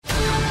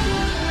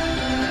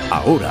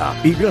Ahora,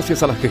 y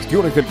gracias a las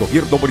gestiones del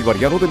gobierno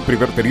bolivariano del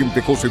primer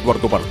teniente José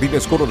Eduardo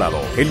Martínez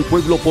Coronado, el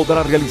pueblo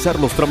podrá realizar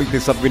los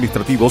trámites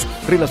administrativos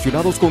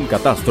relacionados con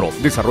catastro,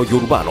 desarrollo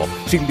urbano,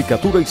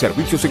 sindicatura y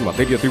servicios en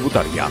materia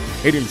tributaria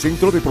en el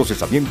Centro de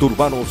Procesamiento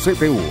Urbano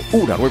CPU,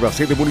 una nueva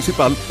sede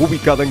municipal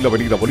ubicada en la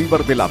avenida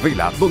Bolívar de la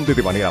Vela, donde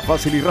de manera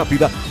fácil y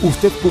rápida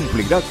usted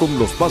cumplirá con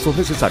los pasos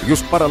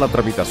necesarios para la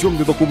tramitación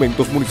de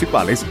documentos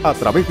municipales a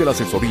través de la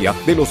asesoría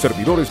de los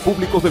servidores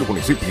públicos del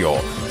municipio.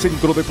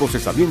 Centro de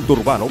Procesamiento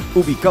Urbano,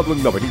 ubicado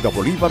en la avenida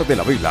Bolívar de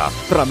la Vela.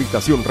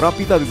 Tramitación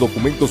rápida de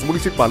documentos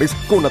municipales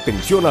con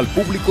atención al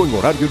público en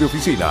horario de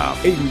oficina.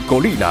 En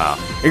Colina,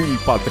 el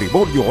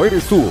patrimonio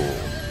eres tú.